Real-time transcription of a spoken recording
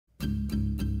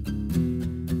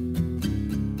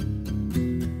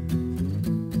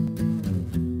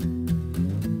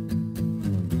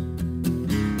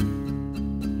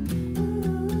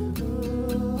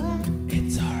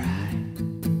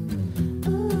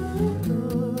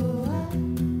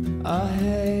Oh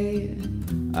hey,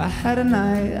 I had a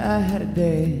night, I had a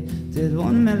day. Did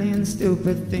 1 million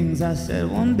stupid things. I said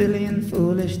 1 billion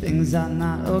foolish things. I'm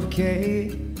not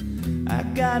okay. I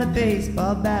got a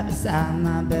baseball bat beside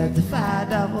my bed to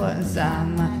fight off what's inside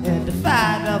my head, to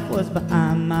fight off what's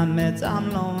behind my meds.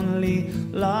 I'm lonely,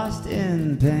 lost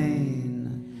in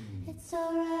pain. It's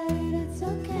alright, it's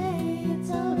okay,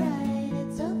 it's alright,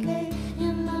 it's okay.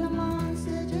 You're not a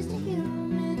monster, just a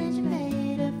human, and you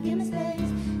made a few mistakes.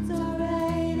 It's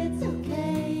alright, it's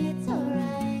okay, it's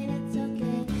alright, it's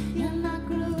okay. You're not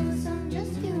gruesome,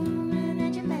 just human,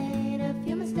 and you made a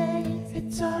few mistakes.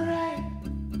 It's alright.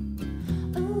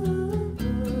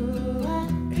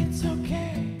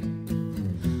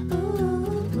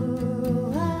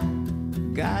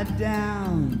 Got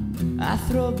down, I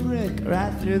throw a brick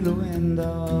right through the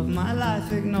window of my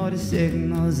life, ignore the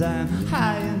signals. I'm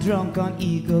high and drunk on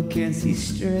ego, can't see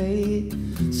straight,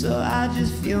 so I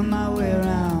just feel my way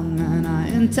around, man. I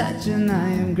am touching, I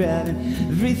am grabbing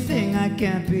everything I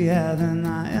can't be having.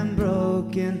 I am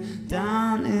broken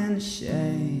down in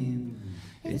shame.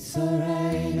 It's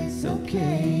alright, it's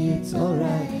okay, it's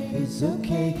alright, it's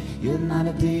okay. You're not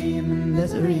a demon,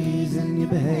 there's a reason you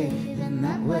behave in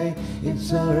that way.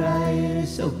 It's alright,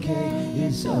 it's okay,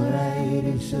 it's alright,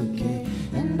 it's okay.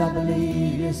 And I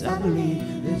believe, yes I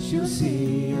believe, that you'll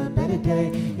see a better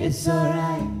day. It's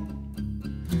alright,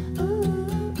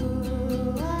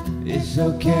 it's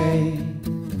okay,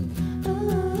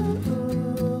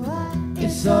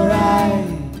 it's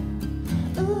alright.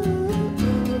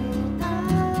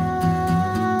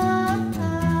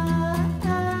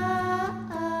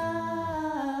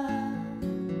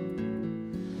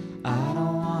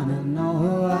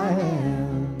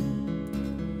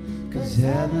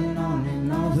 Heaven only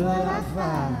knows what I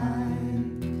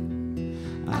find.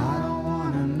 I don't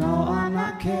wanna know I'm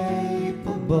not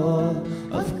capable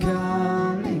of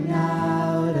coming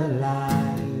out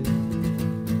alive.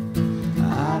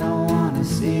 I don't wanna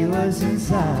see what's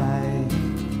inside.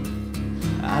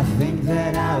 I think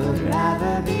that I would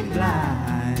rather be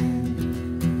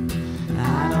blind.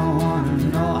 I don't wanna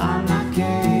know I'm not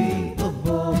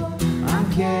capable. I'm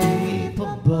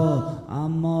capable.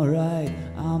 I'm alright.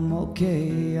 I'm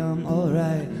okay, I'm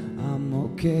alright, I'm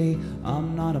okay.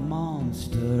 I'm not a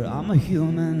monster, I'm a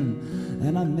human,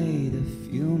 and I made a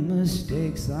few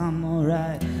mistakes. I'm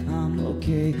alright, I'm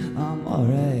okay, I'm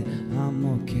alright, I'm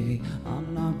okay.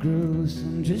 I'm not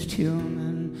gruesome, just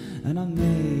human, and I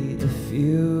made a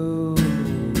few.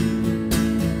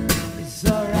 It's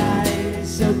alright,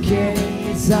 it's okay,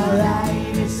 it's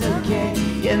alright, it's okay.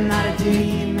 You're not a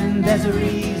demon, there's a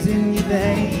reason you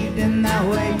behaved in that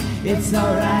way. It's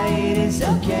alright, it's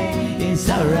okay, it's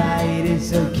alright,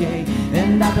 it's okay.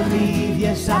 And I believe,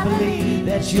 yes I believe,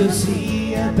 that you'll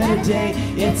see a better day.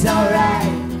 It's alright,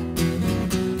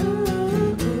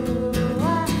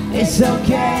 it's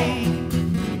okay,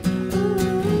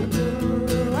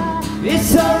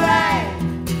 it's alright.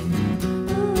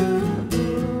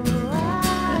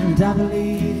 And I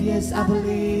believe, yes I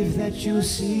believe, that you'll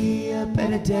see a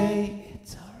better day.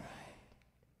 It's alright.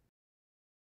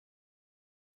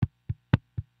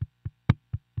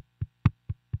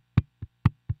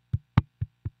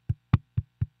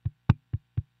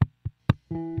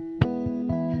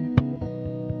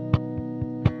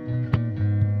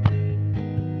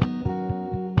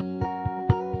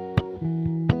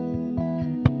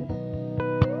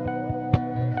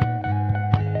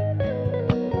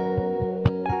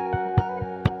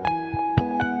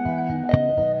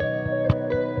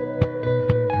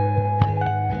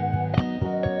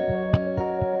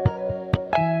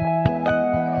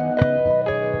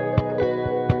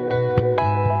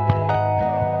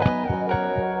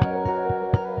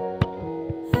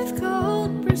 I've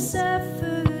called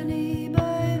Persephone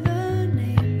by the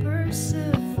name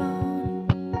Persephone.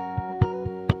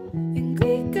 And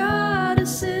Greek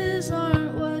goddesses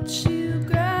aren't what you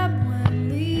grab when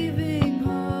leaving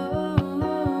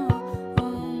home.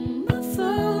 My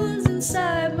phone's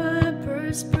inside my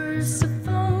purse.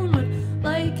 Persephone would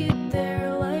like it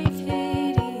there, like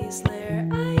Hades' lair.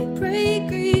 I pray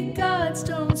Greek gods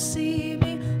don't see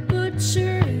me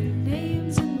butchering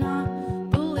names and not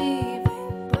believing,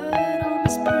 but I'll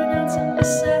mispronounce and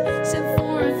miss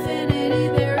for infinity.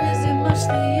 There isn't much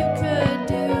that you could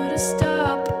do to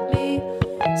stop me,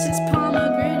 since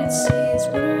pomegranate seeds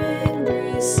were in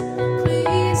Greece.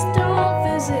 Please don't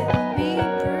visit me,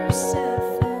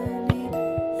 Persephone.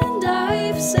 And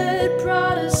I've said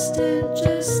Protestant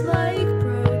just like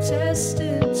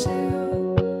Protestant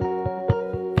too.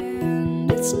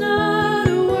 And it's not a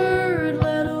word,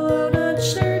 let alone a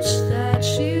church, that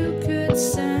you could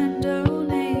send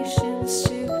donations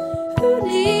to. Who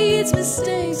needs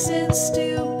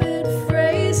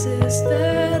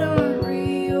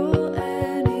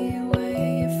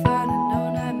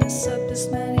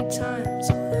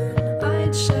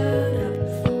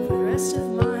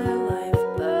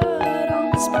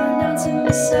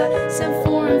besides and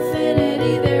for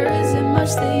infinity. There isn't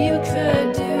much that you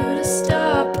could do to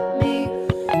stop me.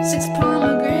 6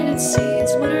 pomegranate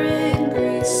seeds, winter in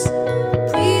Greece.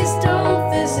 Please don't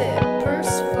visit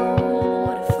Persephone.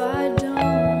 What if I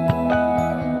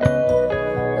don't?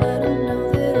 Let 'em know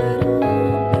that I don't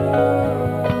know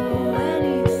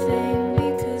anything,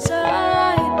 because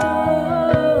I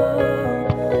don't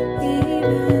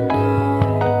even know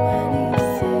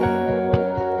anything.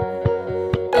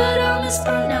 But I'll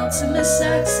mispronounce and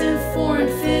misaccent for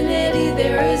infinity.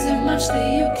 There isn't much that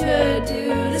you could do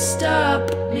to stop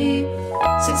me.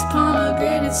 6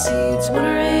 pomegranate seeds,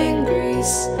 winter in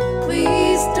Greece.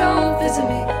 Please don't visit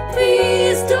me.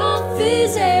 Please don't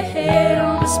visit.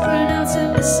 I'll mispronounce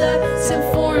and misaccent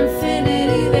for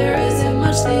infinity. There isn't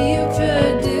much that you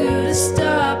could do to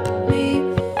stop me.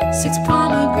 6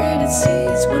 pomegranate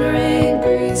seeds, winter in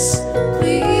Greece.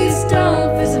 Please don't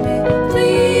visit me.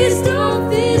 Please don't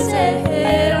visit.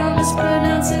 I'll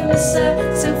mispronounce and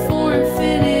misaccent for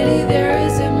infinity. There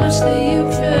isn't much that you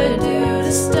could do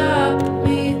to stop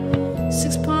me.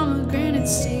 6 pomegranate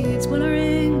seeds, winter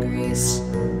in Greece.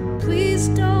 Please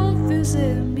don't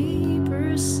visit me,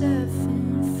 Persephone.